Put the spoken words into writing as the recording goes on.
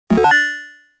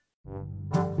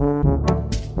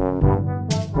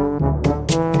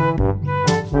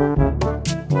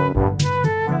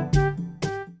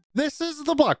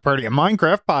Block Party of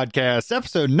Minecraft Podcast,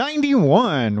 episode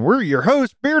 91. We're your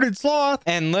hosts, Bearded Sloth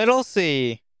and Little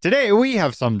C. Today we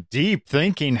have some deep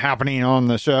thinking happening on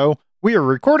the show. We are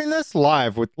recording this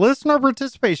live with listener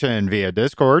participation via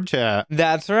Discord chat.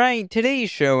 That's right. Today's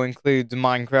show includes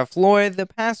Minecraft lore, the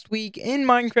past week in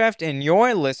Minecraft, and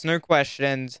your listener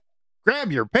questions.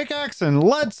 Grab your pickaxe and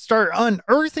let's start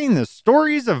unearthing the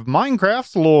stories of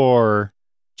Minecraft's lore.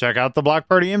 Check out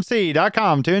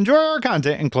theblockpartymc.com to enjoy our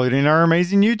content, including our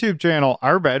amazing YouTube channel,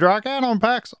 our Bedrock add-on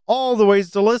packs, all the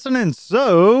ways to listen, and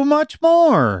so much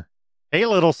more. Hey,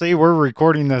 Little C, we're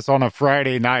recording this on a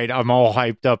Friday night. I'm all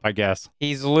hyped up, I guess.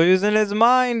 He's losing his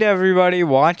mind, everybody.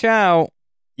 Watch out.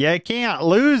 You can't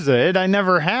lose it. I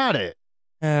never had it.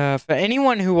 For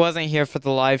anyone who wasn't here for the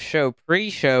live show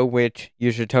pre-show, which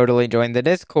you should totally join the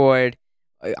Discord,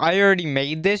 I already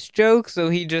made this joke, so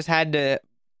he just had to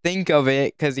think of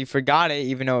it because he forgot it,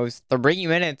 even though it was 3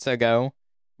 minutes ago.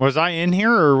 Was I in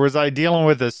here or was I dealing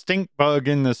with a stink bug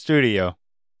in the studio?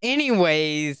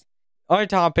 Anyways, our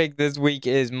topic this week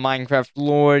is Minecraft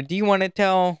lore. Do you want to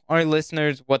tell our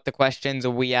listeners what the questions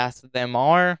we asked them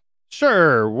are?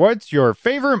 Sure. What's your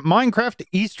favorite Minecraft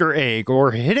Easter egg or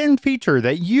hidden feature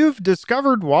that you've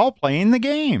discovered while playing the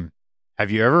game? Have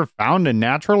you ever found a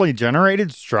naturally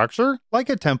generated structure, like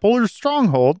a temple or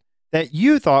stronghold, that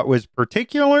you thought was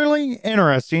particularly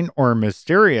interesting or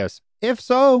mysterious? If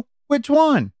so, which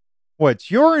one?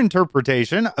 What's your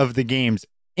interpretation of the game's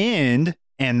end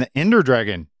and the Ender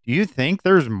Dragon? Do you think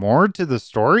there's more to the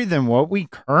story than what we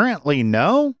currently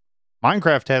know?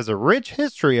 Minecraft has a rich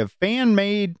history of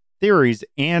fan-made theories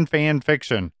and fan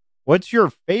fiction. What's your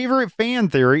favorite fan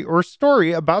theory or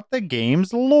story about the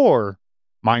game's lore?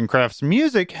 Minecraft's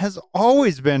music has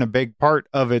always been a big part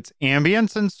of its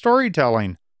ambience and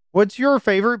storytelling. What's your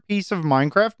favorite piece of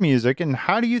Minecraft music and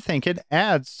how do you think it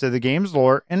adds to the game's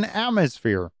lore and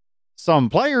atmosphere? Some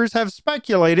players have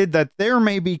speculated that there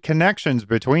may be connections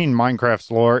between Minecraft's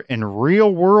lore and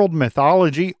real-world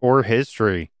mythology or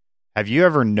history. Have you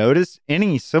ever noticed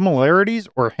any similarities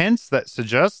or hints that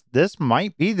suggest this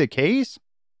might be the case?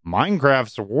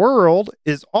 Minecraft's world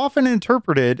is often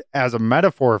interpreted as a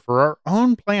metaphor for our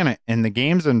own planet, and the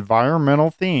game's environmental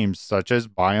themes, such as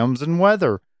biomes and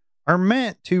weather, are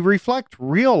meant to reflect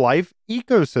real-life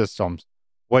ecosystems.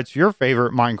 What's your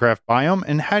favorite Minecraft biome,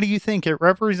 and how do you think it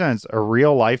represents a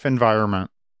real-life environment?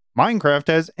 Minecraft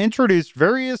has introduced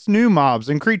various new mobs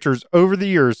and creatures over the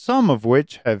years, some of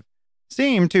which have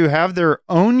seemed to have their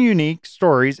own unique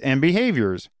stories and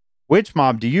behaviors. Which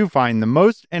mob do you find the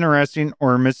most interesting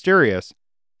or mysterious?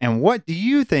 And what do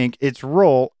you think its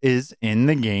role is in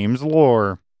the game's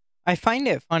lore? I find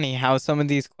it funny how some of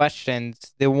these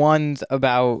questions, the ones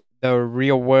about the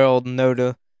real world,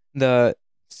 the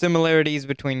similarities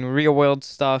between real world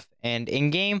stuff and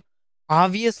in-game,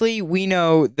 obviously we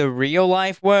know the real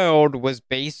life world was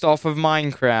based off of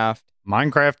Minecraft.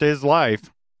 Minecraft is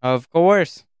life. Of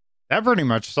course. That pretty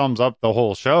much sums up the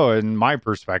whole show in my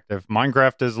perspective.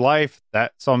 Minecraft is life.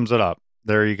 That sums it up.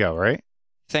 There you go, right?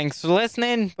 Thanks for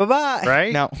listening. Bye-bye.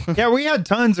 Right? No. Yeah, we had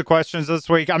tons of questions this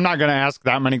week. I'm not going to ask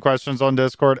that many questions on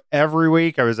Discord every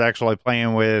week. I was actually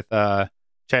playing with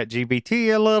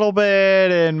ChatGPT a little bit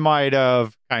and might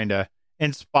have kind of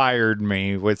inspired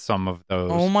me with some of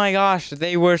those. Oh my gosh,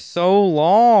 they were so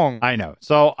long. I know.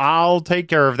 So I'll take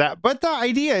care of that. But the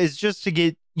idea is just to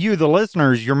get you, the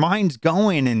listeners, your minds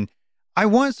going, and I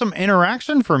want some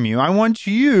interaction from you. I want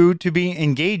you to be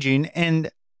engaging. And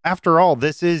after all,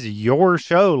 this is your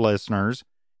show, listeners,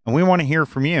 and we want to hear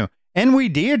from you. And we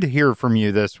did hear from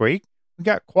you this week. We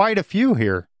got quite a few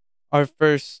here. Our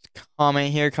first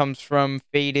comment here comes from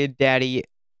Faded Daddy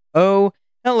O.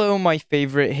 Hello, my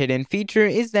favorite hidden feature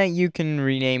is that you can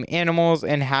rename animals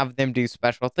and have them do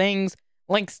special things,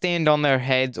 like stand on their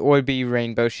heads or be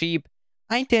rainbow sheep.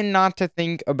 I tend not to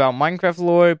think about Minecraft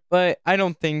lore, but I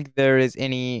don't think there is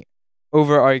any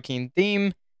overarching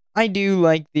theme. I do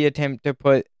like the attempt to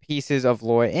put pieces of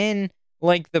lore in,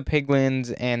 like the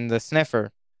piglins and the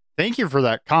sniffer. Thank you for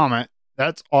that comment.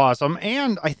 That's awesome.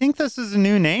 And I think this is a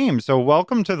new name, so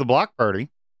welcome to the Block Party.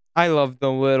 I love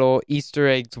the little Easter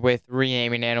eggs with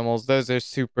renaming animals. Those are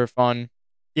super fun.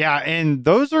 Yeah, and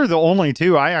those are the only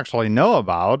two I actually know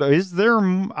about. Is there,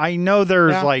 I know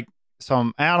there's like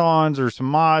some add-ons or some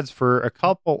mods for a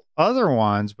couple other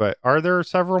ones, but are there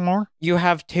several more? You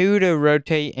have 2 to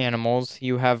rotate animals.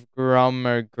 You have Grum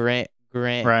or Grant,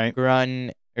 right.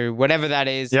 Grun, or whatever that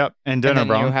is. Yep, and Dinnerbone. And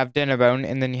then you have Dinnerbone,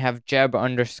 and then you have Jeb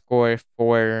 _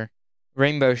 for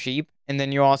Rainbow Sheep. And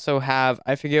then you also have,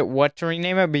 I forget what to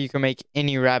rename it, but you can make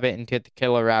any rabbit into the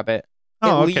killer rabbit.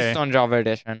 At least on Java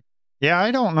Edition. Yeah,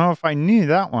 I don't know if I knew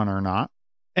that one or not.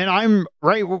 And I'm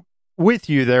right with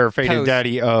you there, Faded Toast.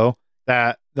 Daddy O,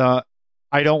 that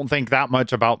I don't think that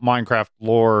much about Minecraft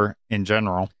lore in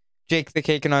general. Jake the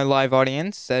Cake and our live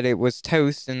audience said it was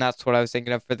toast, and that's what I was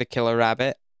thinking of for the killer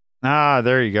rabbit. Ah,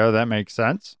 there you go. That makes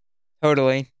sense.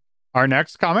 Totally. Our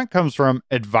next comment comes from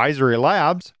Advisory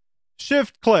Labs.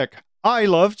 Shift click. I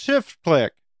love shift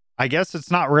click. I guess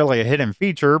it's not really a hidden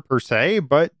feature per se,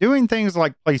 but doing things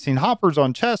like placing hoppers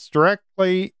on chests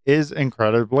directly is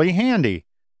incredibly handy.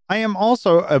 I am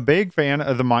also a big fan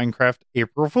of the Minecraft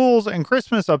April Fools and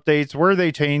Christmas updates where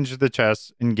they change the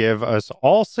chests and give us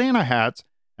all Santa hats.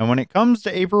 And when it comes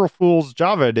to April Fool's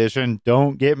Java Edition,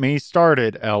 don't get me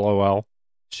started, lol.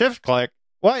 Shift click?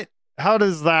 What? How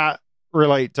does that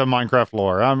relate to Minecraft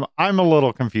lore? I'm a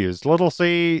little confused. Little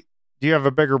C, do you have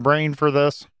a bigger brain for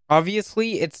this?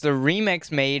 Obviously, it's the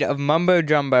remix made of Mumbo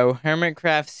Jumbo,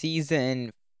 Hermitcraft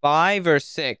Season 5 or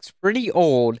 6. Pretty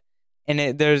old.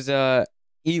 And there's a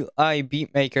Eli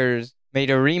Beatmakers made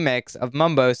a remix of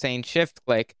Mumbo saying shift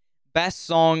click. Best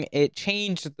song. It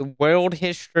changed the world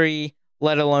history,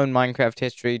 let alone Minecraft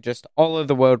history. Just all of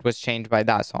the world was changed by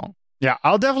that song. Yeah,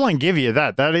 I'll definitely give you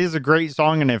that. That is a great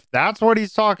song. And if that's what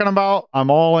he's talking about, I'm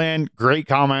all in. Great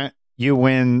comment. You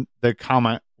win the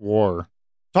comment war.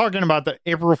 Talking about the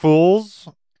April Fool's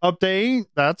update,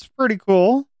 that's pretty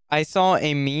cool. I saw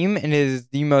a meme, and it is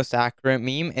the most accurate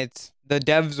meme. It's the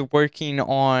devs working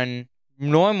on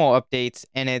normal updates,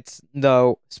 and it's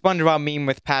the SpongeBob meme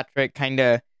with Patrick kind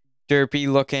of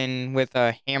derpy looking with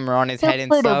a hammer on his head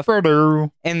and stuff.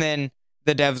 And then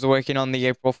the devs working on the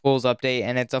April Fool's update,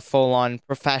 and it's a full-on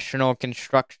professional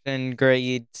construction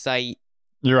grade site.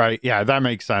 You're right. Yeah, that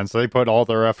makes sense. They put all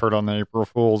their effort on the April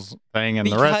Fool's thing, and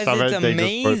the rest of it, they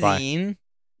just put by.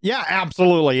 Yeah,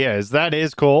 absolutely is. That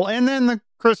is cool. And then the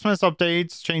Christmas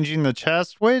updates, changing the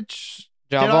chest, which...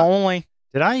 Java only.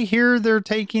 Did I hear they're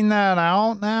taking that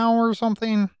out now or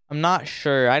something? I'm not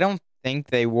sure. I don't think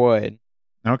they would.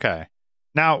 Okay.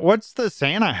 Now, what's the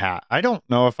Santa hat? I don't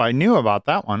know if I knew about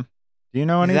that one. Do you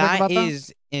know anything about that? That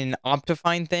is an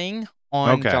Optifine thing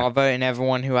on Java, and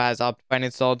everyone who has Optifine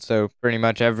installed, so pretty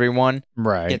much everyone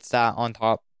gets that on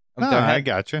top of their head. I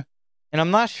gotcha. And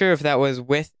I'm not sure if that was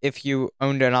if you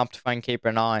owned an Optifine cape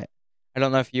or not. I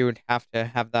don't know if you would have to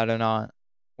have that or not,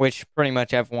 which pretty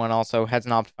much everyone also has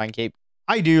an Optifine cape.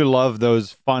 I do love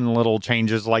those fun little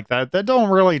changes like that don't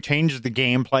really change the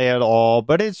gameplay at all,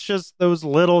 but it's just those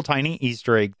little tiny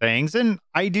Easter egg things. And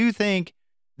I do think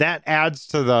that adds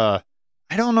to the,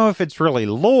 I don't know if it's really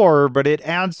lore, but it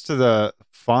adds to the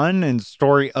fun and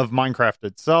story of Minecraft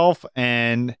itself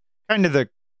and kind of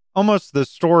almost the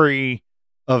story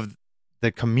of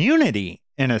the community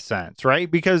in a sense, right?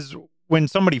 Because when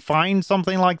somebody finds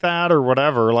something like that or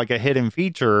whatever, like a hidden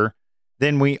feature,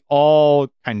 then we all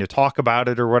kind of talk about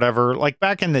it or whatever. Like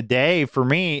back in the day, for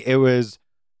me, it was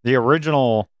the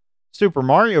original Super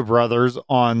Mario Brothers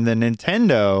on the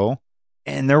Nintendo.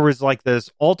 And there was like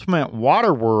this ultimate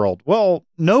water world. Well,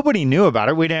 nobody knew about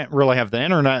it. We didn't really have the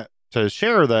internet to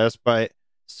share this, but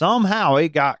somehow it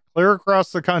got clear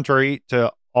across the country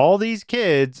to all these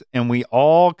kids, and we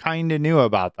all kind of knew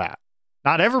about that.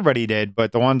 Not everybody did,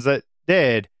 but the ones that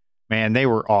did, man, they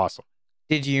were awesome.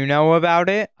 Did you know about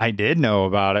it? I did know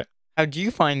about it. How'd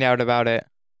you find out about it?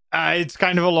 It's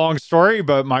kind of a long story,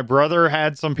 but my brother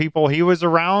had some people he was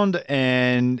around,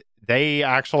 and they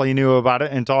actually knew about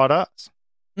it and taught us.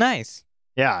 Nice.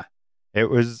 Yeah, it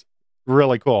was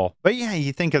really cool. But yeah,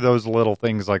 you think of those little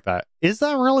things like that. Is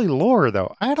that really lore,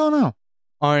 though? I don't know.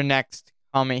 Our next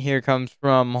comment here comes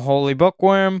from Holy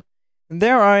Bookworm.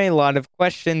 There are a lot of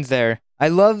questions there. I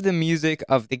love the music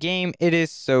of the game. It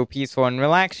is so peaceful and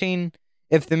relaxing.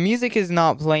 If the music is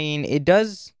not playing, it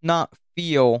does not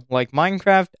feel like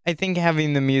Minecraft. I think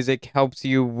having the music helps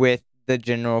you with the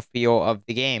general feel of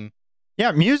the game.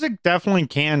 Yeah, music definitely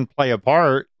can play a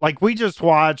part. Like we just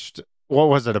watched, what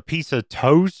was it, a piece of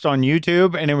toast on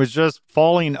YouTube, and it was just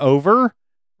falling over,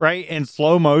 right? In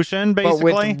slow motion,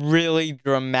 basically. But with really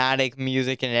dramatic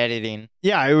music and editing.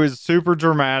 Yeah, it was super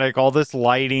dramatic, all this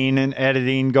lighting and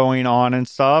editing going on and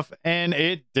stuff. And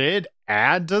it did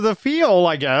add to the feel,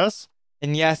 I guess.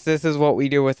 And yes, this is what we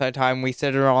do with our time. We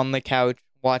sit on the couch,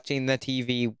 watching the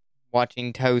TV,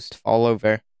 watching toast fall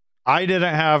over. I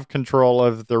didn't have control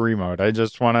of the remote. I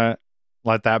just want to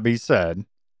let that be said.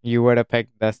 You would have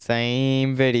picked the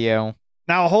same video.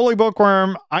 Now, Holy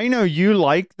Bookworm, I know you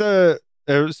like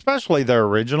especially the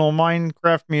original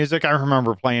Minecraft music. I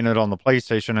remember playing it on the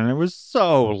PlayStation, and it was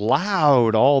so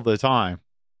loud all the time.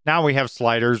 Now we have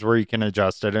sliders where you can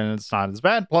adjust it, and it's not as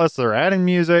bad. Plus, they're adding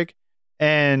music,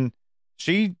 and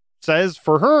she says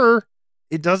for her,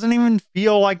 it doesn't even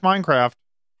feel like Minecraft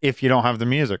if you don't have the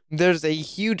music. There's a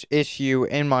huge issue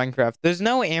in Minecraft. There's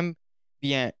no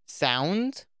ambient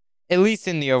sound, at least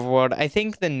in the overworld. I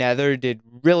think the Nether did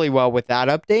really well with that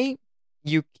update.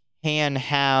 You can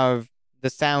have the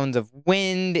sounds of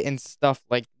wind and stuff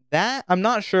like that. I'm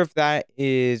not sure if that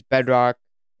is Bedrock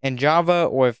and Java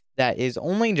or if that is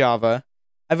only Java.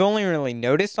 I've only really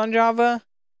noticed on Java,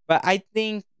 but I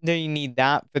think that you need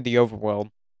that for the overworld.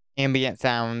 Ambient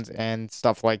sounds and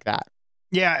stuff like that.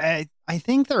 Yeah, I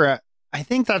think I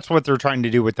think that's what they're trying to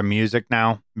do with the music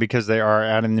now, because they are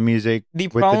adding the music The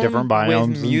with the problem different biomes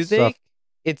with and music, stuff.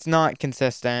 it's not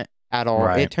consistent at all.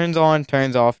 Right. It turns on,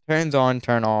 turns off, turns on,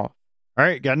 turn off. All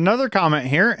right, got another comment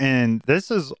here, and this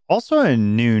is also a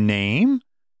new name,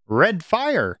 Red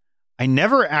Fire. I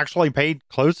never actually paid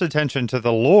close attention to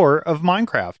the lore of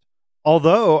Minecraft,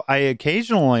 although I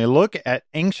occasionally look at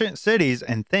ancient cities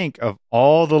and think of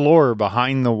all the lore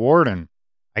behind the Warden.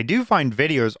 I do find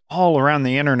videos all around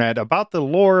the internet about the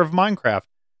lore of Minecraft,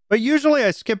 but usually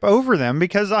I skip over them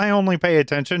because I only pay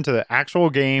attention to the actual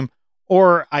game,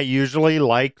 or I usually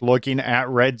like looking at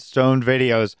Redstone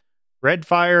videos. Red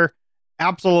Fire,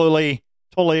 absolutely,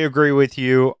 totally agree with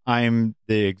you. I'm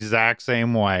the exact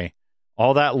same way.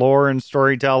 All that lore and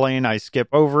storytelling, I skip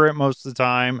over it most of the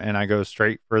time, and I go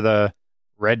straight for the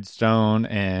redstone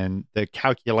and the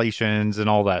calculations and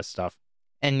all that stuff.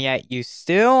 And yet you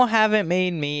still haven't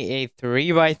made me a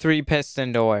 3x3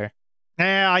 piston door.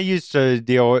 I used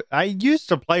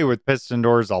to play with piston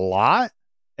doors a lot,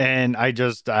 and I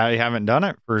haven't done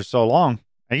it for so long.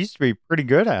 I used to be pretty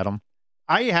good at them.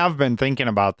 I have been thinking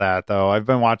about that, though. I've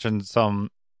been watching some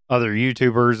other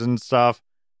YouTubers and stuff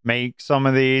make some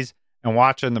of these and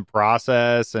watching the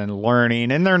process and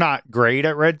learning, and they're not great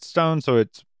at redstone, so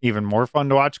it's even more fun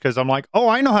to watch because I'm like, oh,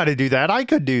 I know how to do that. I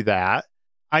could do that.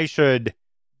 I should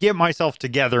get myself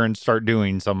together and start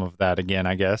doing some of that again,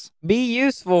 I guess. Be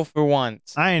useful for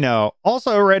once. I know.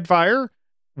 Also, Redfire,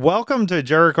 welcome to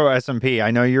Jericho SMP.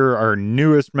 I know you're our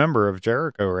newest member of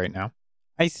Jericho right now.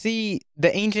 I see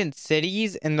the ancient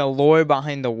cities and the lore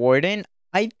behind the Warden.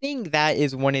 I think that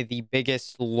is one of the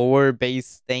biggest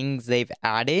lore-based things they've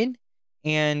added,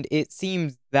 and it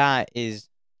seems that is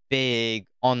big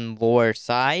on lore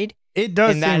side. It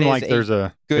does And that seem is like a there's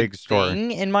a Good big story.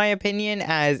 thing, in my opinion,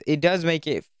 as it does make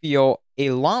it feel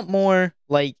a lot more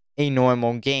like a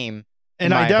normal game.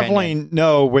 And I definitely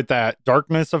know with that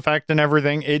darkness effect and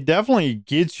everything, it definitely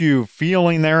gets you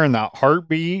feeling there and that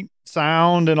heartbeat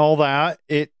sound and all that.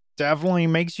 It definitely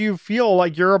makes you feel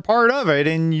like you're a part of it,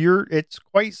 and it's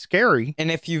quite scary. And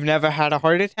if you've never had a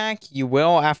heart attack, you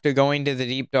will after going to the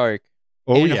deep dark.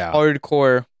 Oh, in yeah.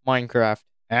 Hardcore Minecraft.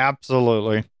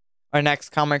 Absolutely. Our next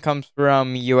comment comes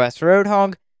from US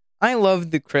Roadhog. I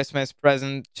love the Christmas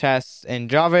present chests in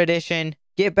Java Edition.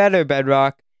 Get better,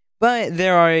 Bedrock. But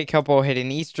there are a couple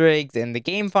hidden Easter eggs in the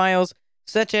game files,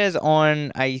 such as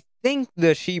on, I think,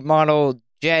 the sheep model,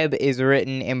 Jeb is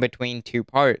written in between two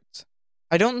parts.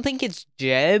 I don't think it's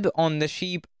Jeb on the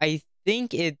sheep. I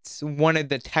think it's one of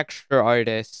the texture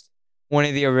artists. One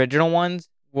of the original ones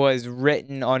was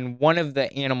written on one of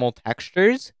the animal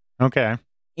textures. Okay.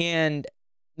 And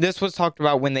this was talked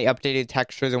about when they updated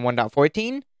textures in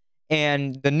 1.14.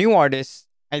 And the new artists,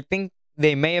 I think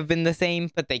they may have been the same,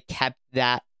 but they kept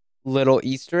that little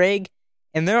Easter egg.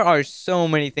 And there are so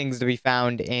many things to be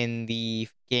found in the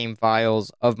game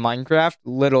files of Minecraft,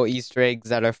 little Easter eggs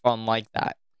that are fun like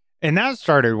that. And that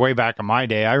started way back in my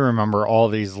day. I remember all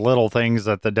these little things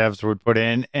that the devs would put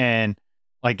in, and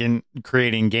like in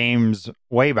creating games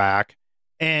way back.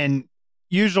 And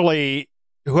usually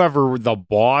whoever the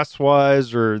boss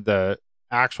was or the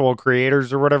actual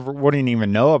creators or whatever wouldn't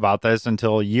even know about this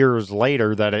until years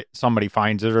later that somebody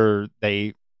finds it or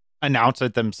they announce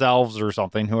it themselves or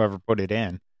something, whoever put it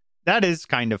in. That is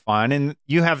kind of fun. And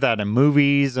you have that in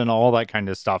movies and all that kind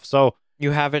of stuff. So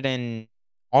you have it in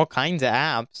all kinds of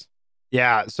apps.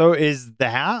 Yeah. So is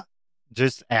that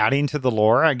just adding to the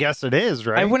lore? I guess it is,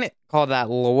 right? I wouldn't call that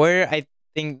lore. I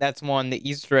think that's more on the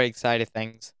Easter egg side of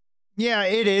things. Yeah,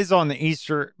 it is on the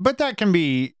Easter, but that can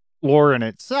be lore in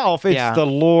itself. It's the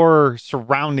lore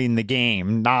surrounding the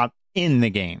game, not in the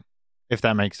game, if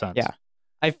that makes sense. Yeah.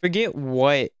 I forget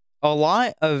what a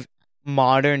lot of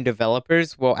modern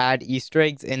developers will add Easter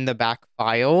eggs in the back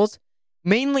files,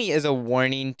 mainly as a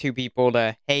warning to people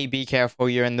to, hey, be careful,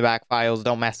 you're in the back files,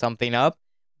 don't mess something up.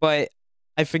 But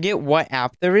I forget what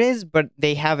app there is, but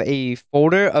they have a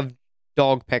folder of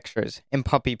dog pictures and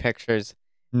puppy pictures.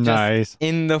 Nice.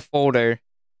 In the folder.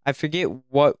 I forget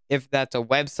if that's a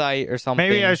website or something.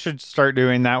 Maybe I should start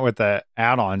doing that with the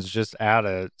add-ons. Just add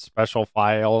a special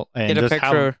file and just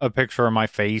have a picture of my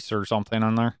face or something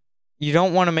on there. You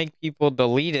don't want to make people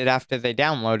delete it after they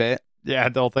download it. Yeah,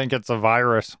 they'll think it's a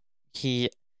virus. You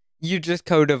just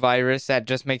code a virus that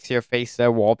just makes your face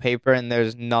their wallpaper and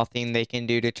there's nothing they can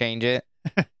do to change it.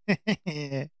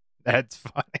 That's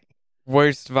funny.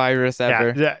 Worst virus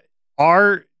ever.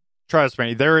 Trust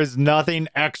me, there is nothing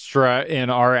extra in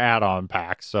our add-on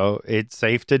pack, so it's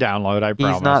safe to download, I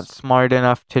promise. He's not smart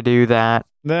enough to do that.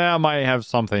 That might have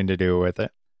something to do with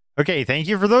it. Okay, thank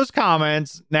you for those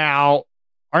comments. Now,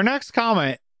 our next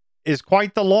comment is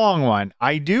quite the long one.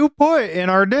 I do put in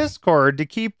our Discord to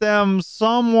keep them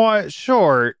somewhat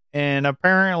short, and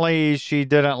apparently she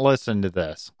didn't listen to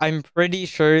this. I'm pretty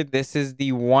sure this is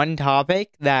the one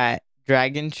topic that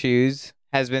Dragon Shoes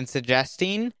has been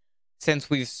suggesting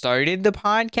since we've started the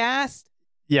podcast.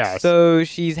 Yes. So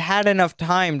she's had enough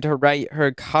time to write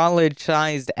her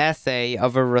college-sized essay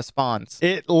of a response.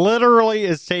 It literally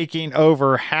is taking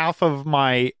over half of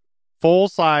my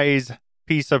full-size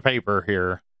piece of paper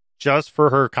here just for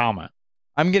her comment.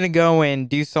 I'm going to go and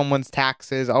do someone's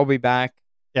taxes. I'll be back.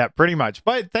 Yeah, pretty much.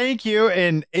 But thank you.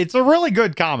 And it's a really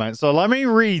good comment. So let me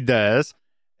read this.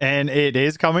 And it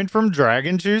is coming from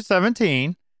Dragon Shoe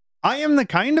 17. I am the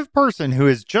kind of person who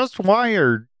is just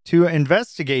wired to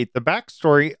investigate the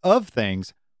backstory of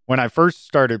things. When I first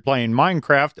started playing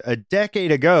Minecraft a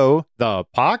decade ago, the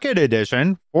Pocket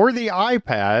Edition for the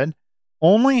iPad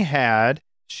only had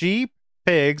sheep,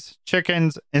 pigs,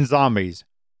 chickens, and zombies.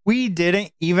 We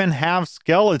didn't even have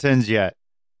skeletons yet.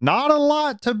 Not a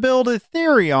lot to build a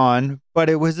theory on, but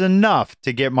it was enough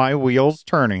to get my wheels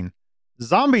turning.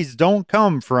 Zombies don't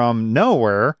come from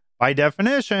nowhere. By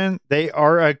definition, they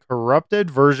are a corrupted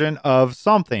version of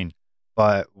something.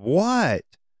 But what?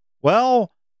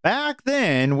 Well, back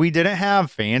then, we didn't have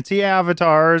fancy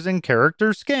avatars and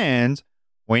character skins.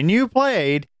 When you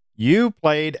played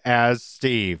as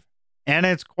Steve. And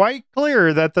it's quite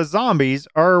clear that the zombies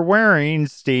are wearing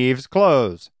Steve's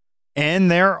clothes. And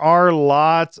there are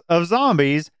lots of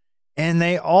zombies, and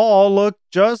they all look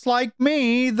just like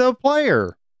me, the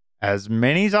player. As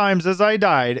many times as I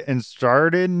died and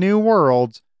started new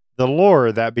worlds, the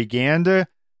lore that began to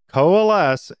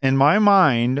coalesce in my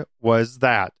mind was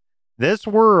that this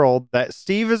world that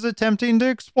Steve is attempting to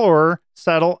explore,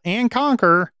 settle, and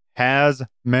conquer has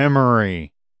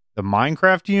memory. The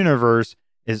Minecraft universe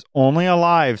is only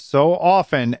alive so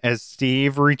often as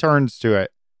Steve returns to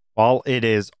it. While it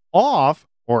is off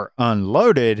or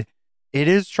unloaded, it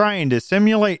is trying to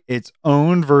simulate its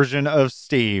own version of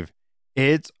Steve,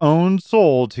 its own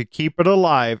soul to keep it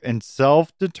alive and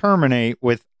self-determinate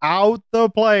without the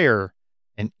player.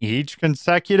 And each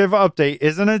consecutive update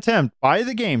is an attempt by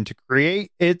the game to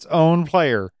create its own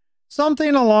player,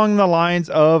 something along the lines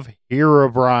of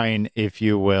Herobrine, if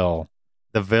you will.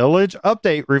 The village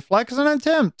update reflects an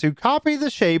attempt to copy the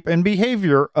shape and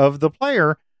behavior of the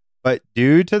player, but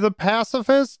due to the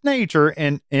pacifist nature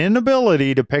and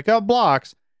inability to pick up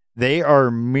blocks, they are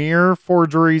mere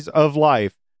forgeries of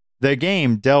life. The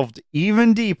game delved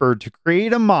even deeper to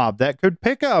create a mob that could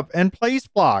pick up and place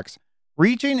blocks,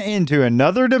 reaching into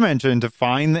another dimension to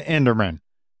find the Enderman.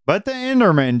 But the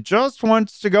Enderman just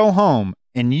wants to go home,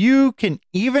 and you can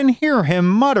even hear him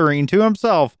muttering to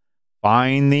himself,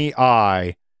 "Find the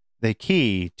eye," the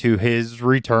key to his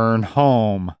return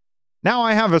home. Now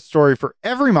I have a story for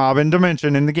every mob and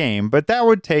dimension in the game, but that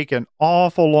would take an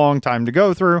awful long time to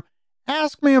go through.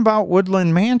 Ask me about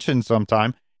Woodland Mansion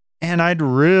sometime, and I'd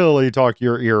really talk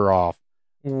your ear off.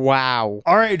 Wow.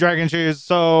 All right, Dragon Shoes.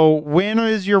 So when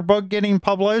is your book getting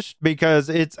published? Because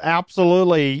it's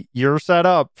absolutely, you're set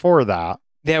up for that.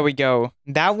 There we go.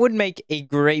 That would make a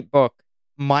great book.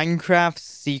 Minecraft's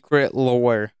Secret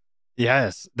Lore.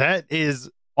 Yes, that is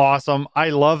awesome. I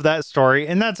love that story.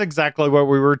 And that's exactly what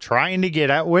we were trying to get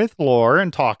at with lore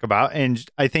and talk about. And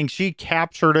I think she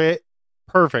captured it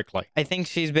perfectly. I think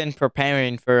she's been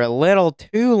preparing for a little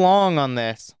too long on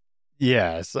this.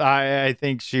 Yes, I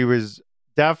think she was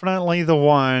definitely the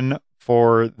one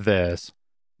for this.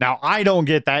 Now, I don't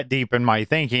get that deep in my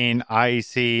thinking. I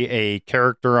see a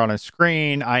character on a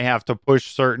screen. I have to push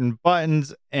certain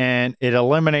buttons and it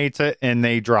eliminates it and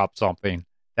they drop something.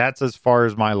 That's as far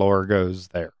as my lore goes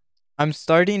there. I'm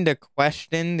starting to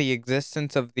question the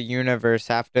existence of the universe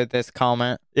after this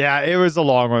comment. Yeah, it was a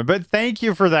long one, but thank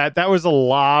you for that. That was a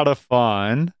lot of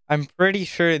fun. I'm pretty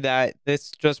sure that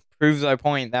this just proves my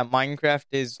point that Minecraft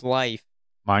is life.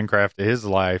 Minecraft is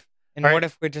life. And what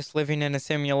if we're just living in a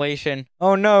simulation?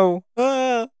 Oh no.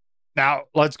 Ah. Now,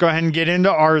 let's go ahead and get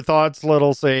into our thoughts,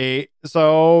 Little C.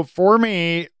 So, for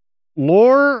me,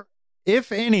 lore,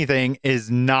 if anything, is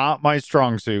not my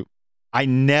strong suit. I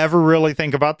never really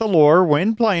think about the lore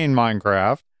when playing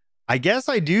Minecraft. I guess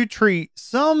I do treat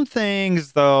some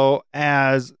things, though,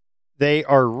 as they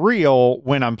are real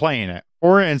when I'm playing it.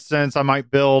 For instance, I might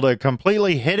build a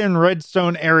completely hidden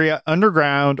redstone area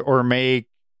underground or make,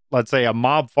 let's say, a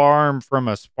mob farm from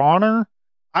a spawner.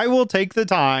 I will take the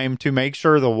time to make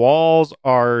sure the walls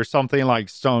are something like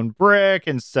stone brick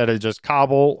instead of just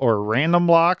cobble or random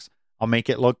blocks. I'll make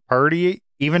it look pretty,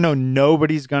 even though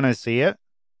nobody's going to see it.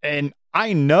 And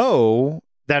I know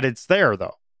that it's there,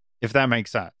 though, if that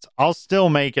makes sense. I'll still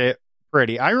make it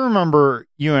pretty. I remember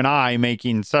you and I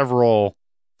making several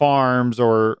farms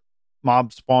or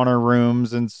mob spawner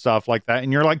rooms and stuff like that.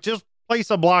 And you're like, just place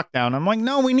a block down. I'm like,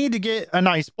 no, we need to get a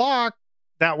nice block.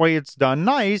 That way it's done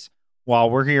nice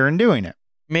while we're here and doing it.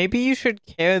 Maybe you should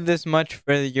care this much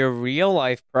for your real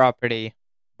life property.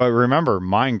 But remember,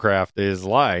 Minecraft is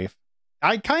life.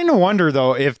 I kind of wonder,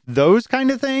 though, if those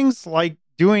kind of things, like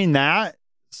doing that,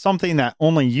 something that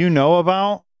only you know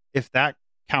about, if that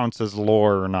counts as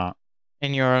lore or not.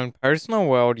 In your own personal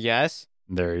world, yes.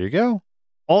 There you go.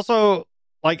 Also,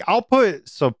 like I'll put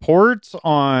supports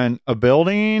on a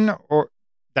building or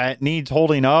that needs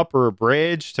holding up or a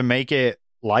bridge to make it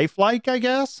lifelike, I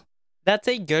guess. That's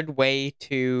a good way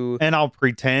to... And I'll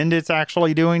pretend it's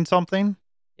actually doing something.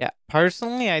 Yeah,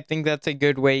 personally, I think that's a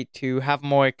good way to have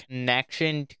more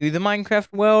connection to the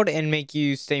Minecraft world and make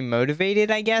you stay motivated,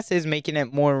 I guess, is making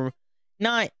it more,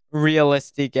 not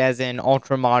realistic as in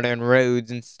ultra-modern roads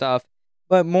and stuff,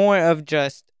 but more of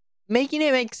just making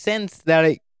it make sense that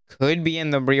it could be in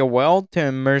the real world to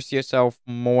immerse yourself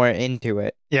more into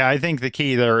it. Yeah, I think the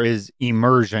key there is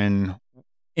immersion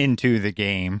into the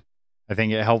game. I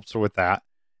think it helps with that.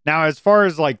 Now, as far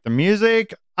as like the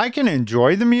music, I can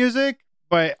enjoy the music,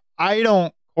 but I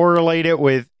don't correlate it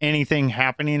with anything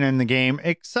happening in the game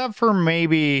except for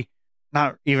maybe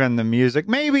not even the music.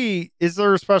 Maybe is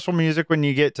there a special music when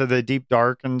you get to the deep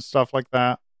dark and stuff like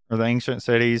that or the ancient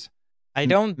cities? I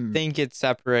don't think it's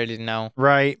separated now.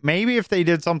 Right. Maybe if they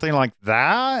did something like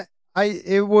that,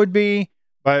 it would be.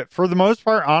 But for the most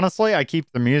part, honestly, I keep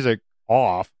the music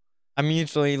off. I'm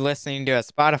usually listening to a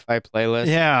Spotify playlist.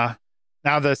 Yeah.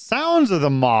 Now, the sounds of the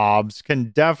mobs can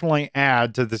definitely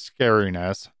add to the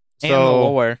scariness. And the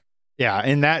lore. Yeah,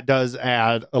 and that does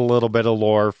add a little bit of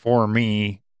lore for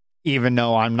me, even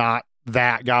though I'm not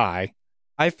that guy.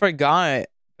 I forgot,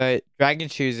 but Dragon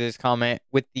Shoes' comment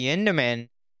with the Enderman.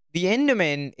 The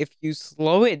Enderman, if you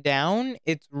slow it down,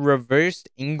 it's reversed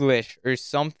English or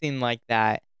something like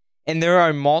that. And there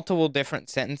are multiple different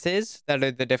sentences that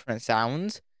are the different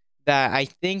sounds. That I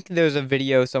think there's a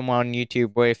video somewhere on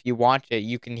YouTube where if you watch it,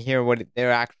 you can hear what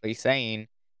they're actually saying.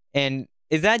 And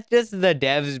is that just the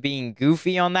devs being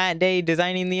goofy on that day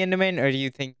designing the Enderman, or do you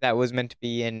think that was meant to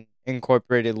be an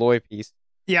incorporated lore piece?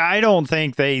 Yeah, I don't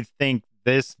think they think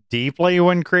this deeply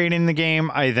when creating the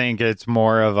game. I think it's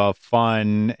more of a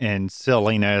fun and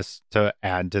silliness to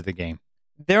add to the game.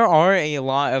 There are a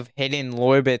lot of hidden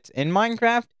lore bits in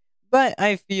Minecraft, but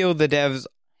I feel the devs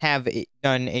have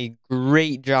done a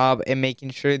great job in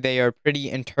making sure they are pretty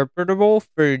interpretable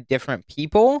for different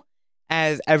people,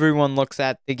 as everyone looks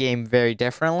at the game very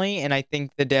differently, and I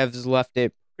think the devs left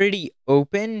it pretty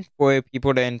open for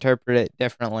people to interpret it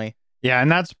differently. Yeah,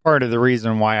 and that's part of the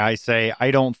reason why I say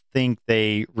I don't think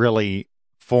they really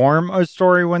form a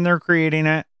story when they're creating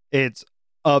it. It's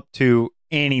up to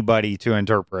anybody to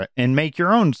interpret and make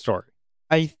your own story.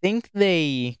 I think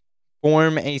they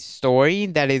form a story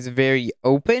that is very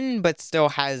open, but still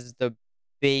has the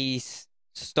base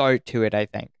start to it, I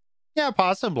think. Yeah,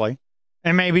 possibly.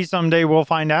 And maybe someday we'll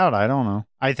find out. I don't know.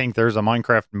 I think there's a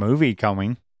Minecraft movie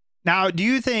coming. Now, do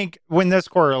you think when this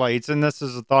correlates, and this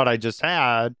is a thought I just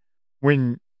had,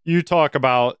 when you talk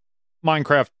about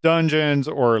Minecraft Dungeons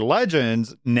or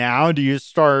Legends, now do you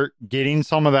start getting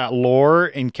some of that lore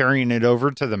and carrying it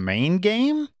over to the main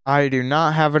game? I do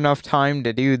not have enough time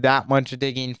to do that much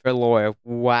digging for lore.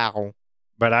 Wow.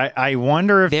 But I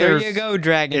wonder if there you go,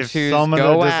 Dragon Shoes. Some of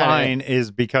the design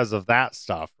is because of that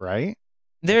stuff, right?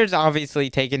 There's obviously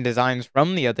taken designs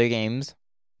from the other games.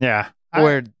 Yeah.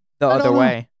 Or the other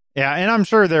way. Yeah, and I'm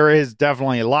sure there is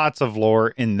definitely lots of lore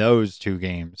in those two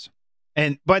games.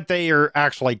 But they are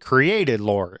actually created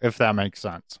lore, if that makes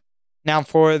sense. Now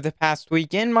for the past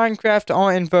week in Minecraft, all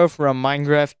info from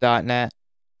Minecraft.net.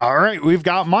 All right, we've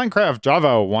got Minecraft Java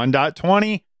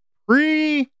 1.20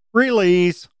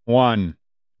 pre-release 1.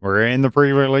 We're in the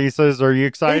pre-releases. Are you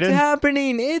excited? It's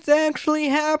happening. It's actually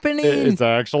happening. It's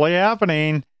actually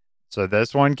happening. So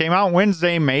this one came out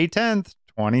Wednesday, May 10th,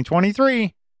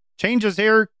 2023. Changes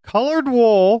here. Colored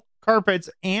wool,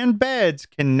 carpets, and beds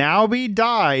can now be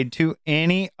dyed to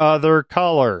any other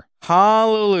color.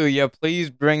 Hallelujah.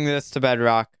 Please bring this to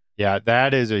Bedrock. Yeah,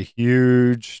 that is a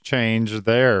huge change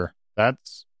there.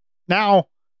 That's now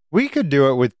we could do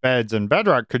it with beds and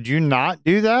bedrock. Could you not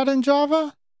do that in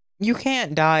Java? You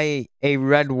can't dye a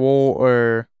red wool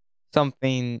or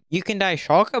something. You can dye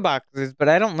shulker boxes, but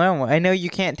I don't know. I know you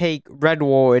can't take red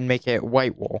wool and make it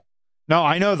white wool. No,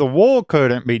 I know the wool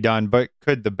couldn't be done, but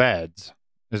could the beds?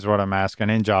 Is what I'm asking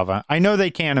in Java. I know they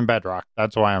can in Bedrock.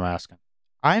 That's why I'm asking.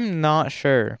 I'm not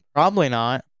sure. Probably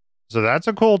not. So that's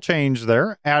a cool change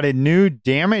there. Added new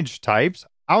damage types,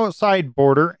 outside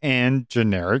border, and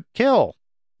generic kill.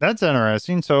 That's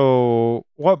interesting. So,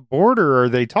 what border are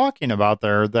they talking about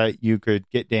there that you could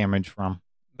get damage from?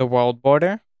 The world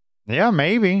border? Yeah,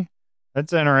 maybe.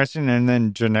 That's interesting. And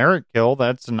then generic kill,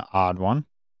 that's an odd one.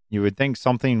 You would think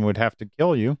something would have to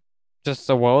kill you. Just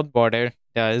the world border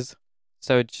does.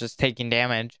 So it's just taking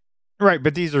damage. Right,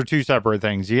 but these are two separate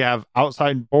things. You have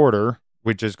outside border,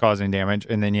 which is causing damage,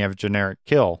 and then you have generic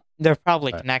kill. They're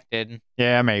probably connected.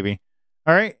 Yeah, maybe.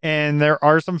 All right, and there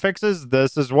are some fixes.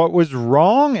 This is what was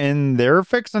wrong, and they're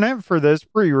fixing it for this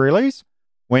pre-release.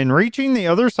 When reaching the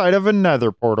other side of a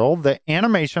nether portal, the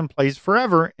animation plays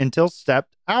forever until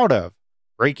stepped out of.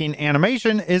 Breaking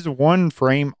animation is 1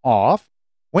 frame off.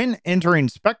 When entering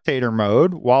spectator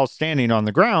mode while standing on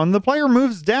the ground, the player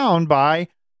moves down by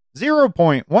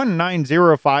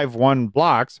 0.19051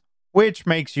 blocks, which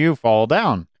makes you fall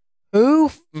down. Who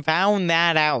found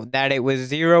that out, that it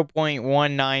was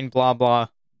 0.19 blah blah?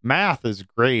 Math is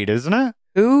great, isn't it?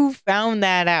 Who found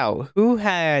that out? Who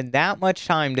had that much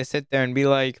time to sit there and be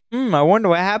like, I wonder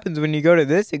what happens when you go to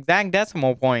this exact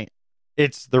decimal point?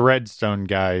 It's the redstone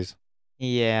guys.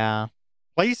 Yeah.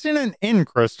 Placing an end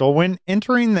crystal when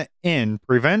entering the end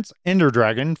prevents Ender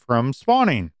Dragon from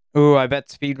spawning. Ooh, I bet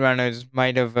speedrunners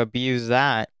might have abused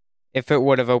that. If it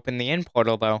would have opened the end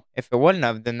portal, though. If it wouldn't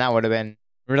have, then that would have been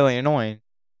really annoying.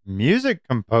 Music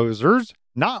composers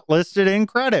not listed in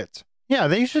credits. Yeah,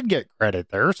 they should get credit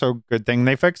there, so good thing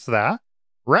they fixed that.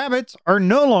 Rabbits are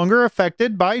no longer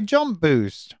affected by jump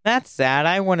boost. That's sad.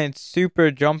 I wanted super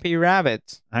jumpy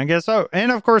rabbits. I guess so.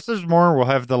 And of course, there's more. We'll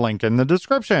have the link in the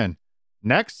description.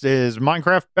 Next is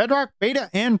Minecraft Bedrock Beta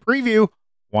and Preview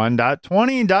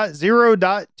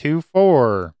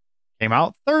 1.20.0.24. Came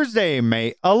out Thursday,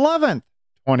 May 11th,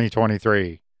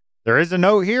 2023. There is a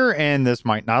note here, and this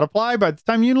might not apply by the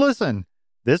time you listen.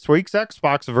 This week's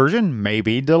Xbox version may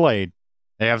be delayed.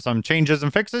 They have some changes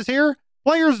and fixes here.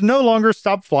 Players no longer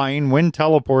stop flying when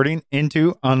teleporting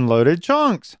into unloaded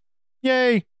chunks.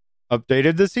 Yay!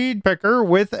 Updated the seed picker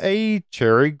with a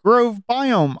Cherry Grove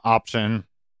biome option.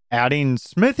 Adding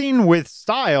smithing with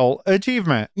style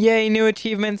achievement. Yay, new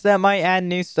achievements that might add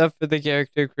new stuff for the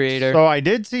character creator. So I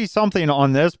did see something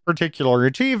on this particular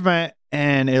achievement,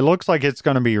 and it looks like it's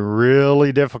going to be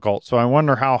really difficult. So I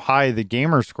wonder how high the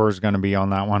gamer score is going to be on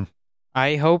that one.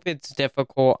 I hope it's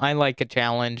difficult. I like a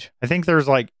challenge. I think there's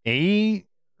like 8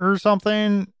 or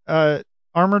something,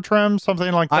 armor trim,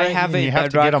 something like that. I have a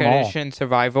Bedrock Edition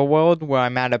survival world where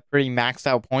I'm at a pretty maxed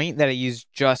out point that I use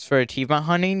just for achievement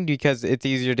hunting because it's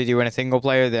easier to do in a single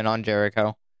player than on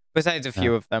Jericho, besides a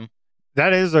few of them.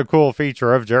 That is a cool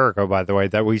feature of Jericho, by the way,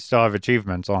 that we still have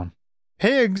achievements on.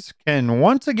 Pigs can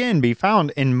once again be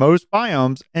found in most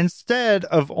biomes instead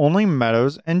of only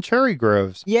meadows and cherry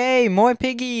groves. Yay, more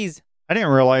piggies! I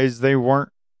didn't realize they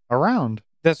weren't around.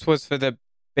 This was for the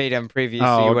beta and preview,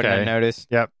 so you wouldn't have noticed.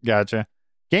 Yep, gotcha.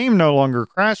 Game no longer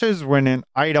crashes when an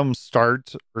item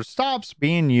starts or stops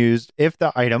being used if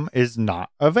the item is not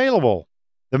available.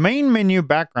 The main menu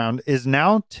background is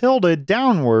now tilted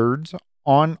downwards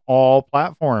on all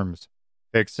platforms.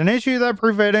 Fixed an issue that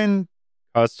prevented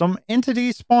custom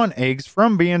entity spawn eggs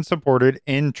from being supported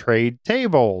in trade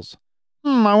tables.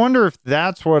 I wonder if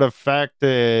that's what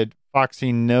affected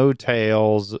Foxy No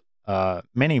Tail's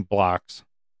mini blocks.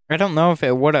 I don't know if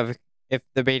it would have if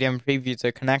the beta and previews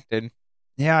are connected.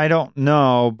 Yeah, I don't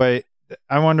know, but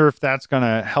I wonder if that's going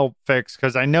to help fix,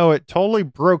 because I know it totally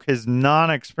broke his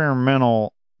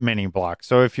non-experimental mini block.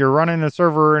 So if you're running a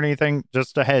server or anything,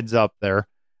 just a heads up there.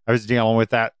 I was dealing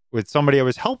with that with somebody I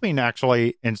was helping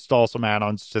actually install some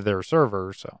add-ons to their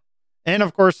server. So, and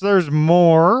of course, there's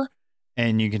more,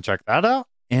 and you can check that out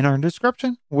in our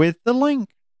description with the link.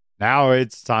 Now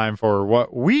it's time for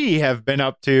what we have been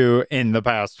up to in the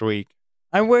past week.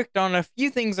 I worked on a few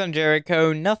things on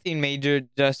Jericho, nothing major,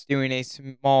 just doing a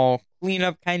small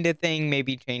cleanup kind of thing,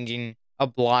 maybe changing a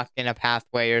block in a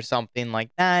pathway or something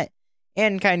like that,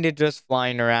 and kind of just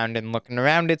flying around and looking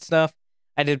around at stuff.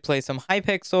 I did play some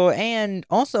Hypixel and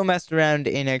also messed around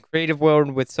in a creative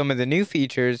world with some of the new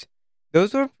features.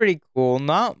 Those were pretty cool,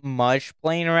 not much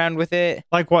playing around with it.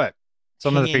 Like what?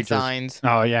 some of the Hanging features. signs.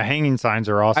 Oh, yeah. Hanging signs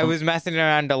are awesome. I was messing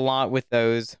around a lot with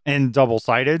those. And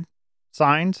double-sided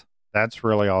signs. That's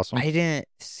really awesome. I didn't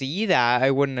see that.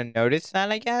 I wouldn't have noticed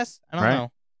that, I guess. I don't Right.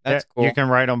 know. That's Yeah, cool. You can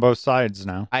write on both sides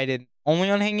now. I did only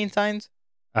on hanging signs?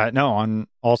 No, on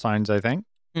all signs, I think.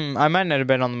 I might not have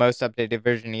been on the most updated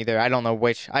version either. I don't know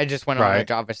which. I just went on a Right.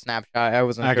 Java snapshot. I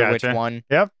wasn't I sure which gotcha. one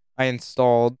Yep. I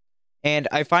installed. And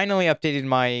I finally updated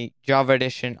my Java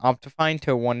Edition Optifine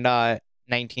to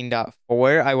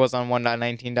 1.19.4. I was on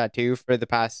 1.19.2 for the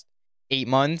past 8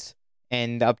 months,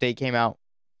 and the update came out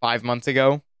 5 months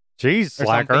ago Jeez, or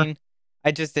slacker. something.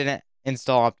 I just didn't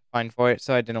install Optifine for it,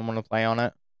 so I didn't want to play on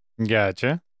it.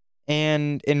 Gotcha.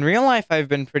 And in real life, I've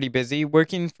been pretty busy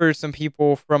working for some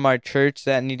people from our church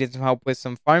that needed some help with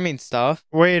some farming stuff.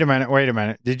 Wait a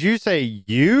minute. Did you say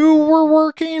you were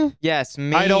working? Yes,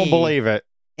 me. I don't believe it.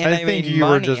 And I think made you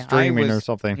money. were just dreaming or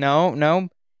something. No.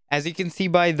 As you can see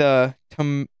by the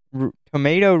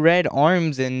tomato red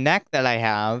arms and neck that I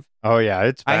have, Oh, yeah,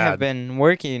 it's bad. I have been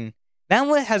working. That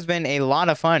has been a lot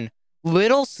of fun.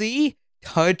 Little C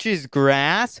touches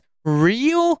grass.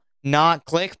 Real, not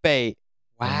clickbait.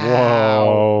 Wow.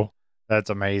 Whoa. That's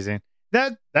amazing.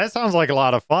 That sounds like a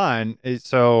lot of fun.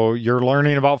 So you're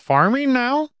learning about farming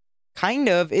now? Kind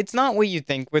of. It's not what you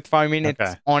think with farming. Okay.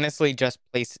 It's honestly just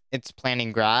it's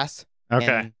planting grass Okay.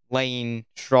 and laying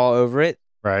straw over it.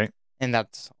 Right. And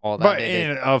that's all that But it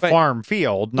in is. a farm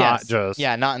field, not Yes. just...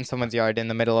 Yeah, not in someone's yard in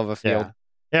the middle of a field.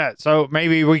 Yeah. So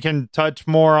maybe we can touch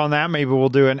more on that. Maybe we'll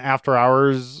do an after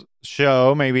hours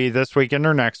show, maybe this weekend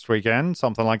or next weekend,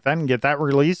 something like that, and get that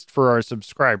released for our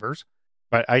subscribers.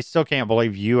 But I still can't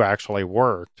believe you actually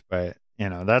worked. But,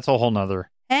 that's a whole nother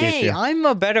Hey, issue. I'm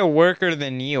a better worker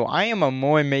than you. I am a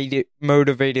more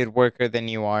motivated worker than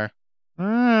you are.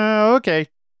 Okay.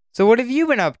 So what have you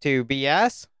been up to,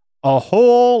 BS? A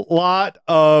whole lot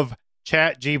of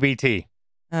ChatGPT.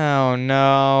 Oh,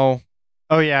 no.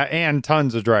 Oh, yeah, and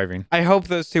tons of driving. I hope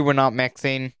those two were not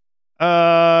mixing.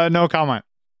 No comment.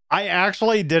 I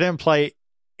actually didn't play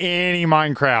any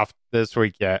Minecraft this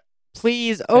week yet.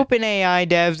 Please, OpenAI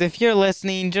devs, if you're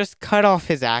listening, just cut off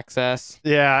his access.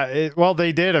 Yeah, well,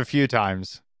 they did a few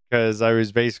times because I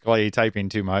was basically typing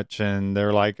too much, and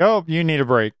they're like, oh, you need a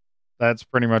break. That's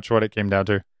pretty much what it came down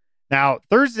to. Now,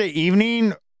 Thursday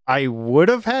evening, I would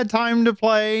have had time to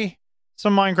play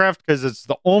some Minecraft because it's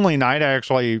the only night I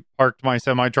actually parked my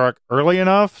semi-truck early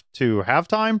enough to have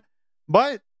time.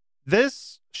 But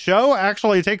this show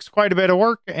actually takes quite a bit of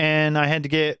work, and I had to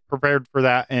get prepared for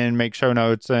that and make show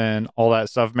notes and all that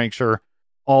stuff, make sure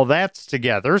all that's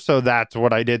together. So that's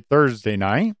what I did Thursday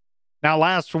night. Now,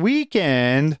 last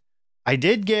weekend, I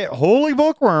did get Holy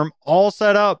Bookworm all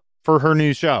set up for her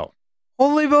new show.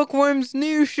 Holy Bookworm's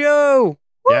new show!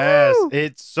 Yes, Woo!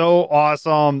 it's so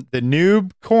awesome. The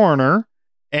Noob Corner.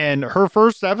 And her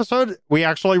first episode, we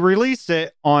actually released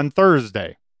it on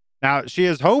Thursday. Now, she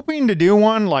is hoping to do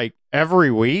one like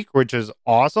every week, which is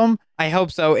awesome. I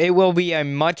hope so. It will be a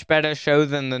much better show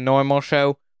than the normal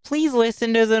show. Please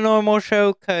listen to the normal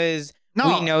show because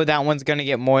we know that one's going to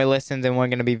get more listens and we're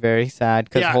going to be very sad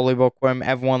because Holy Bookworm,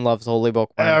 everyone loves Holy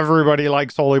Bookworm. Everybody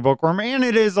likes Holy Bookworm, and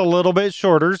it is a little bit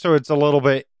shorter, so it's a little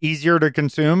bit easier to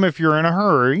consume if you're in a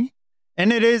hurry.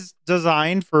 And it is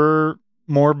designed for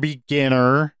more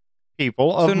beginner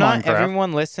people of So not Minecraft.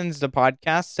 everyone listens to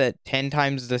podcasts at 10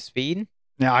 times the speed?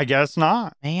 Yeah, I guess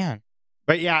not. Man.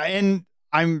 But yeah, and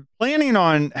I'm planning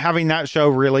on having that show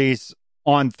release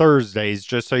on Thursdays,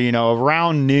 just so you know,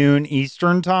 around noon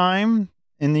Eastern time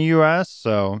in the US.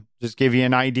 So just give you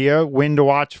an idea when to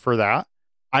watch for that.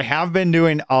 I have been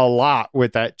doing a lot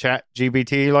with that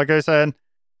ChatGPT, like I said,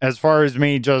 as far as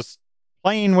me just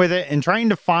playing with it and trying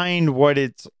to find what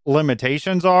its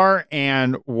limitations are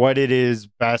and what it is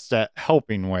best at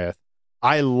helping with.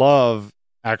 I love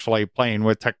actually playing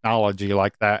with technology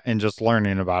like that and just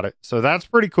learning about it. So that's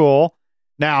pretty cool.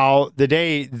 Now, the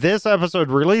day this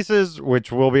episode releases,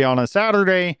 which will be on a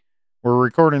Saturday, we're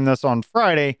recording this on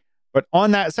Friday, but on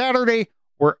that Saturday,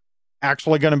 we're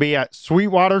actually going to be at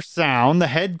Sweetwater Sound, the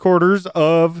headquarters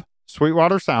of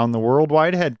Sweetwater Sound, the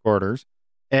worldwide headquarters.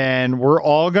 And we're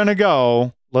all going to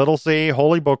go, Little C,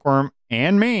 Holy Bookworm,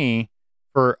 and me,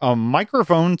 for a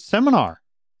microphone seminar.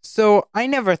 So I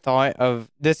never thought of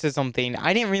this as something.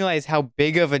 I didn't realize how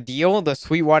big of a deal the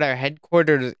Sweetwater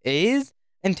headquarters is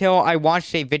until I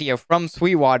watched a video from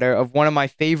Sweetwater of one of my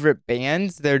favorite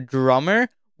bands. Their drummer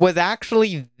was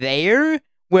actually there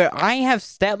where I have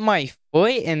stepped my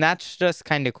foot, and that's just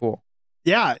kind of cool.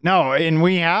 Yeah, no, and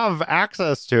we have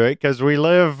access to it because we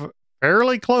live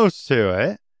fairly close to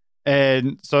it.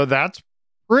 And so that's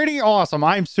pretty awesome.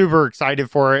 I'm super excited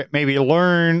for it. Maybe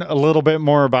learn a little bit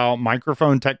more about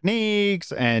microphone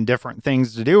techniques and different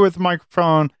things to do with the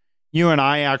microphone. You and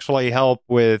I actually help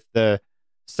with the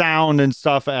sound and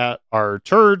stuff at our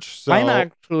church. So I'm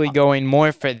actually going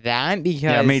more for that because,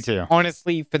 yeah, me too.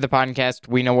 Honestly, for the podcast,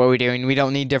 we know what we're doing. We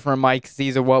don't need different mics.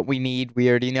 These are what we need. We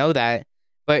already know that.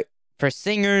 But for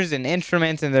singers and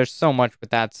instruments, and there's so much with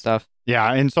that stuff.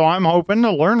 Yeah, and so I'm hoping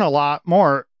to learn a lot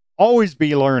more. Always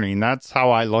be learning. That's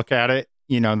how I look at it.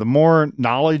 You know, the more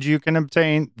knowledge you can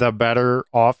obtain, the better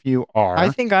off you are. I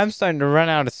think I'm starting to run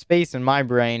out of space in my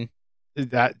brain.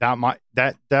 That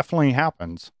definitely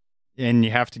happens. And you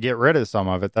have to get rid of some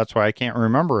of it. That's why I can't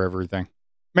remember everything.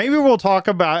 Maybe we'll talk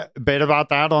a bit about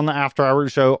that on the After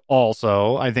Hours show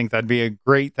also. I think that'd be a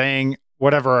great thing,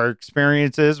 whatever our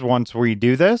experience is once we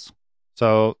do this.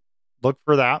 So look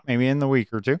for that maybe in the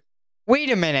week or two.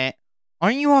 Wait a minute.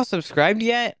 Aren't you all subscribed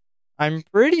yet? I'm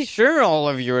pretty sure all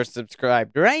of you are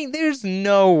subscribed, right? There's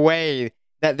no way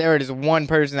that there is one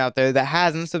person out there that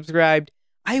hasn't subscribed.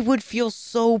 I would feel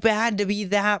so bad to be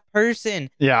that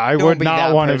person. Yeah, I would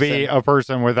not want to be a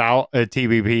person without a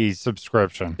TBP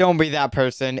subscription. Don't be that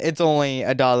person. It's only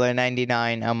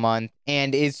 $1.99 a month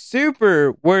and is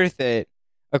super worth it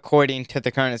according to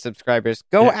the current subscribers.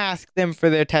 Go ask them for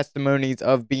their testimonies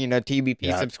of being a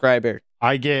TBP subscriber.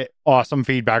 I get awesome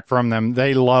feedback from them.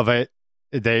 They love it.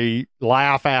 They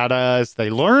laugh at us. They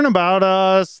learn about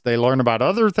us. They learn about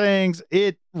other things.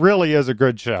 It really is a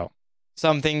good show.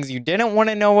 Some things you didn't want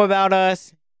to know about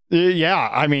us. Yeah,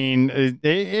 I mean,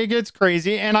 it gets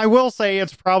crazy. And I will say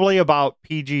it's probably about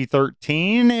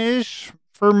PG-13-ish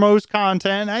for most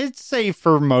content. I'd say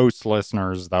for most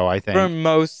listeners, though, I think. For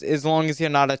most, as long as you're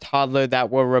not a toddler that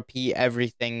will repeat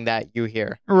everything that you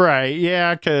hear. Right,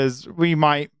 yeah, because we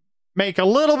might make a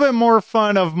little bit more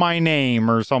fun of my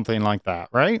name or something like that,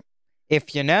 right?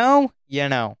 If you know, you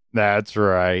know. That's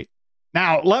right.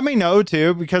 Now, let me know,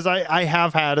 too, because I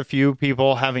have had a few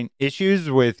people having issues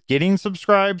with getting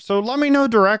subscribed. So let me know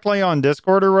directly on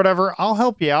Discord or whatever. I'll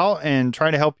help you out and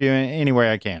try to help you in any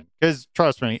way I can. Because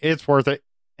trust me, it's worth it.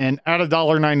 And at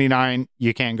 $1.99,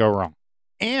 you can't go wrong.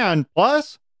 And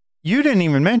plus, you didn't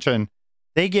even mention,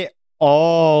 they get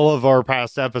all of our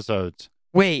past episodes.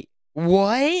 Wait,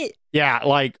 what? Yeah,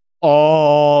 like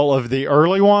all of the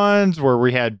early ones where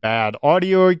we had bad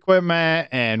audio equipment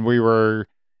and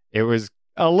it was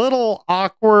a little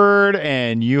awkward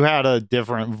and you had a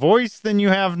different voice than you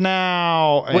have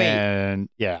now. Wait, and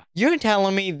yeah. You're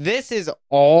telling me this is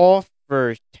all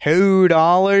for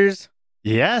 $2?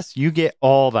 Yes, you get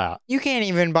all that. You can't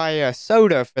even buy a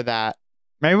soda for that.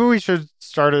 Maybe we should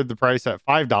started the price at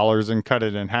 $5 and cut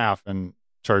it in half and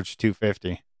charge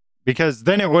 $2.50. Because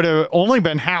then it would have only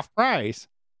been half price.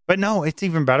 But no, it's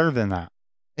even better than that.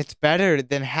 It's better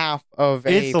than half of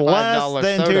a It's less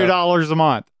than soda. $2 a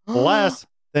month. Less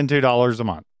than $2 a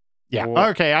month. Yeah.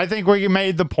 Okay. I think we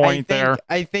made the point there.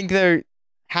 I think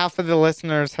half of the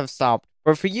listeners have stopped.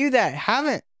 But for you that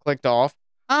haven't clicked off,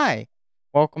 hi.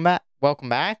 Welcome back. Welcome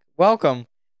back. Welcome.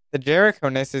 The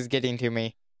Jericho-ness is getting to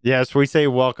me. Yes, we say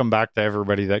welcome back to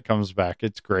everybody that comes back.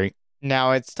 It's great.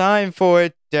 Now it's time for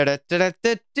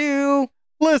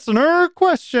listener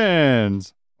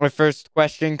questions. My first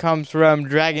question comes from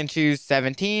Dragon Shoes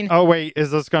 17. Oh, wait. Is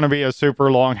this going to be a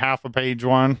super long half a page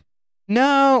one?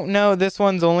 No. This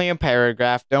one's only a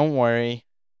paragraph. Don't worry.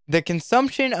 The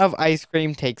consumption of ice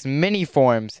cream takes many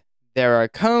forms. There are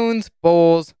cones,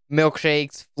 bowls,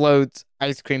 milkshakes, floats,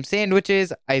 ice cream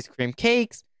sandwiches, ice cream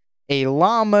cakes, a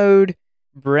la mode,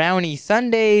 brownie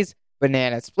sundaes,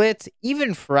 banana splits,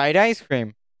 even fried ice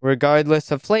cream. Regardless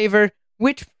of flavor,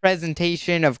 which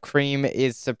presentation of cream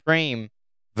is supreme?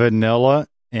 Vanilla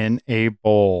in a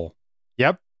bowl.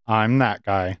 Yep, I'm that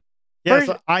guy. Yes,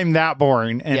 I'm that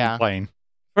boring and plain.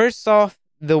 First off,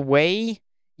 the way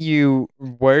you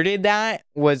worded that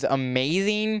was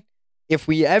amazing. If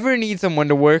we ever need someone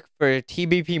to work for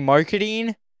TBP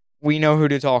marketing, we know who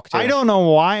to talk to. I don't know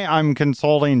why I'm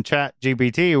consulting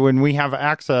ChatGPT when we have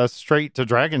access straight to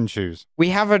Dragon Shoes. We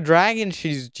have a Dragon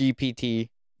Shoes GPT.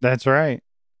 That's right.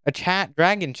 A chat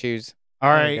Dragon Shoes.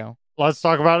 All right. Let's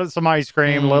talk about it. Some ice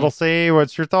cream. Little C,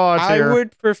 what's your thoughts here? I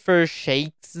would prefer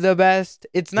shakes the best.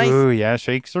 It's nice. Ooh, yeah,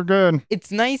 shakes are good. It's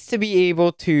nice to be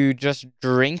able to just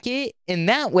drink it. And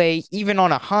that way, even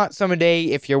on a hot summer day,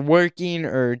 if you're working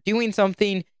or doing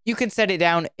something, you can set it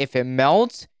down. If it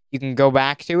melts, you can go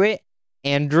back to it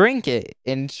and drink it.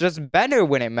 And it's just better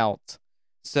when it melts.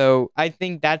 So I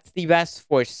think that's the best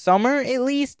for summer, at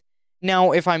least.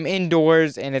 Now, if I'm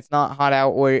indoors and it's not hot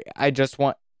out, or I just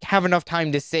have enough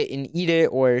time to sit and eat it,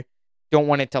 or don't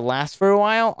want it to last for a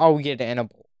while, I'll get it in a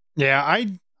bowl. Yeah,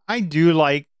 I do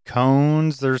like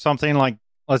cones. There's something like,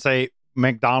 let's say,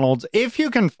 McDonald's. If you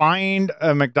can find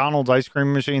a McDonald's ice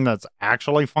cream machine that's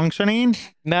actually functioning,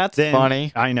 That's then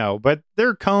funny. I know, but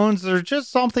they're cones. There's just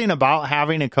something about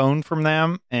having a cone from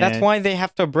them. And That's why they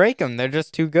have to break them. They're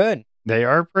just too good. they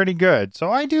are pretty good.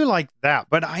 So I do like that,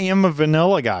 but I am a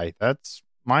vanilla guy. That's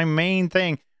my main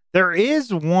thing. There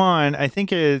is one, I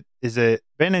think it is it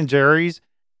Ben and Jerry's,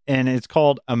 and it's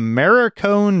called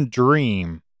Americone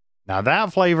Dream. Now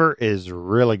that flavor is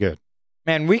really good.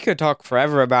 Man, we could talk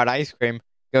forever about ice cream.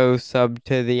 Go sub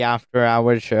to the After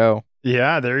Hours show.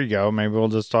 Yeah, there you go. Maybe we'll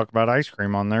just talk about ice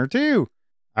cream on there too.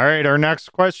 All right, our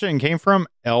next question came from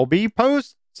LB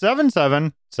Post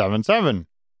 7777.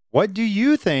 What do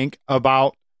you think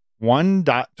about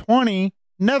 1.20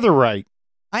 Netherite?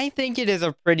 I think it is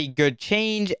a pretty good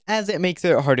change as it makes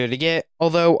it harder to get,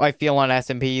 although I feel on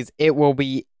SMPs it will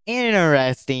be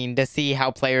interesting to see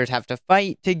how players have to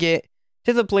fight to get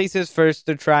to the places first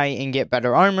to try and get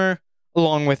better armor,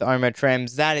 along with armor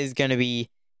trims. That is going to be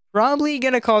probably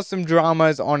going to cause some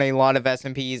dramas on a lot of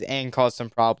SMPs and cause some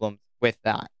problems with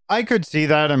that. I could see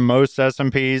that in most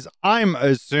SMPs. I'm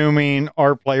assuming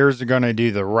our players are going to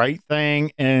do the right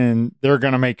thing and they're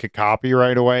going to make a copy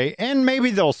right away, and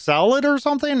maybe they'll sell it or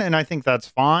something, and I think that's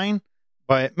fine,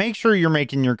 but make sure you're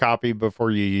making your copy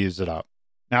before you use it up.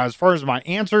 Now, as far as my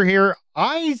answer here,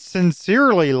 I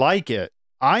sincerely like it.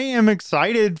 I am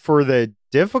excited for the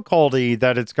difficulty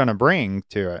that it's going to bring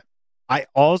to it. I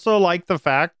also like the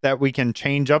fact that we can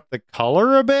change up the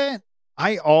color a bit.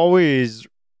 I always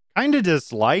kind of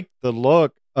dislike the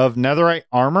look of netherite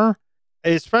armor,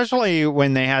 especially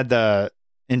when they had the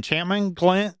enchantment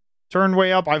glint turned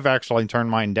way up. I've actually turned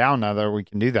mine down now that we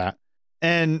can do that.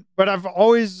 But I've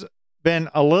always been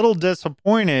a little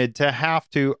disappointed to have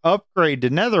to upgrade to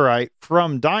netherite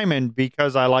from diamond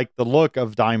because I like the look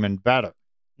of diamond better.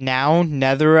 Now,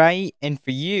 netherite, and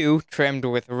for you, trimmed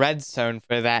with redstone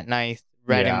for that nice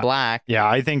red and black. Yeah,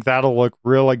 I think that'll look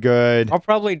really good. I'll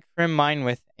probably trim mine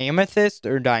with amethyst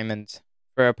or diamonds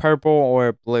for a purple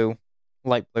or blue,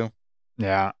 light blue.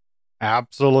 Yeah,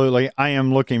 absolutely. I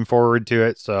am looking forward to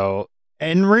it. So,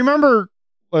 and remember,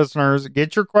 listeners,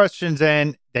 get your questions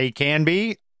in. They can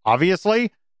be,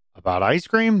 obviously, about ice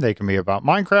cream. They can be about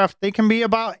Minecraft. They can be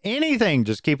about anything.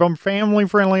 Just keep them family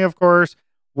friendly, of course.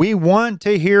 We want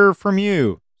to hear from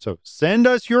you. So send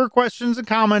us your questions and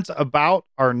comments about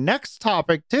our next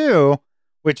topic too,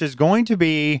 which is going to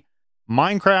be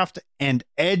Minecraft and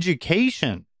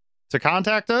education. To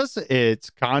contact us, it's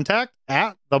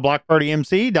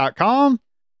contact@theblockpartymc.com,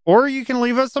 or you can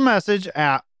leave us a message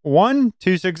at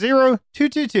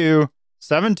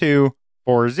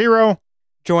 1-260-222-7240.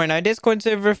 Join our Discord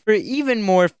server for even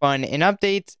more fun and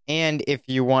updates. And if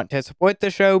you want to support the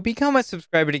show, become a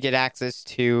subscriber to get access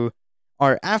to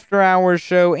our After Hours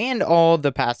show and all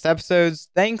the past episodes.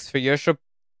 Thanks for your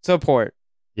support.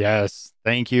 Yes,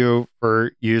 thank you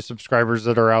for you subscribers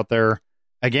that are out there.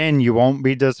 Again, you won't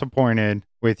be disappointed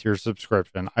with your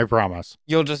subscription. I promise.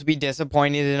 You'll just be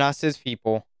disappointed in us as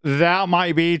people. That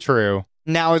might be true.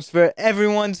 Now it's for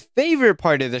everyone's favorite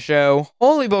part of the show,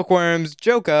 Holy Bookworm's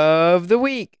Joke of the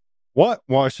Week. What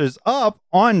washes up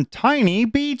on tiny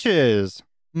beaches?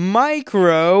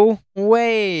 Microwaves.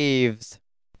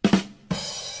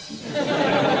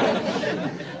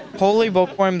 Holy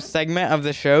Bookworm's segment of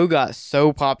the show got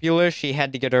so popular, she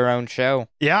had to get her own show.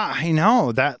 Yeah, I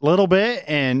know that little bit.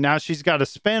 And now she's got a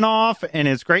spinoff and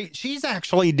it's great. She's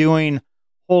actually doing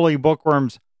Holy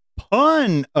Bookworm's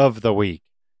Pun of the Week.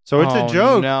 So it's a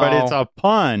joke, but it's a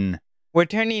pun. We're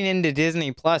turning into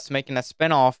Disney Plus, making a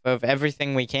spinoff of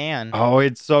everything we can. Oh,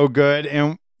 it's so good.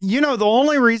 And, you know, the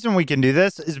only reason we can do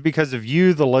this is because of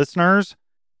you, the listeners.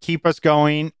 Keep us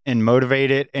going and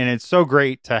motivated. And it's so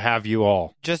great to have you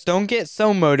all. Just don't get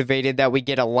so motivated that we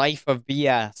get a life of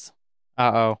BS.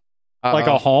 Uh-oh. Like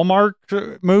a Hallmark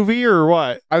movie or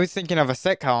what? I was thinking of a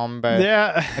sitcom, but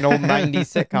yeah, an old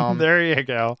 90s sitcom. There you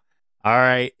go. All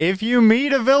right. If you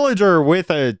meet a villager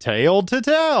with a tale to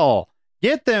tell,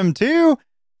 get them to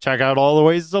check out all the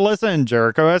ways to listen.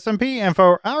 Jericho SMP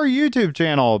info, our YouTube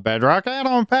channel, Bedrock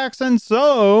add-on packs, and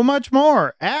so much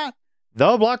more at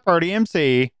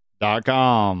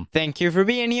theblockpartymc.com. Thank you for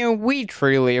being here. We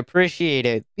truly appreciate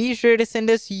it. Be sure to send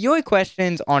us your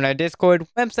questions on our Discord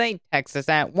website. Text us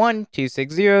at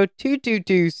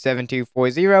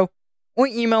 1-260-222-7240 or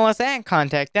email us at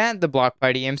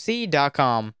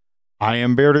contact@theblockpartymc.com. I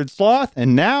am Bearded Sloth,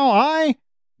 and now I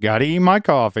gotta eat my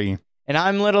coffee. And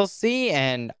I'm Little C,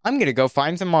 and I'm gonna go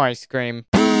find some ice cream.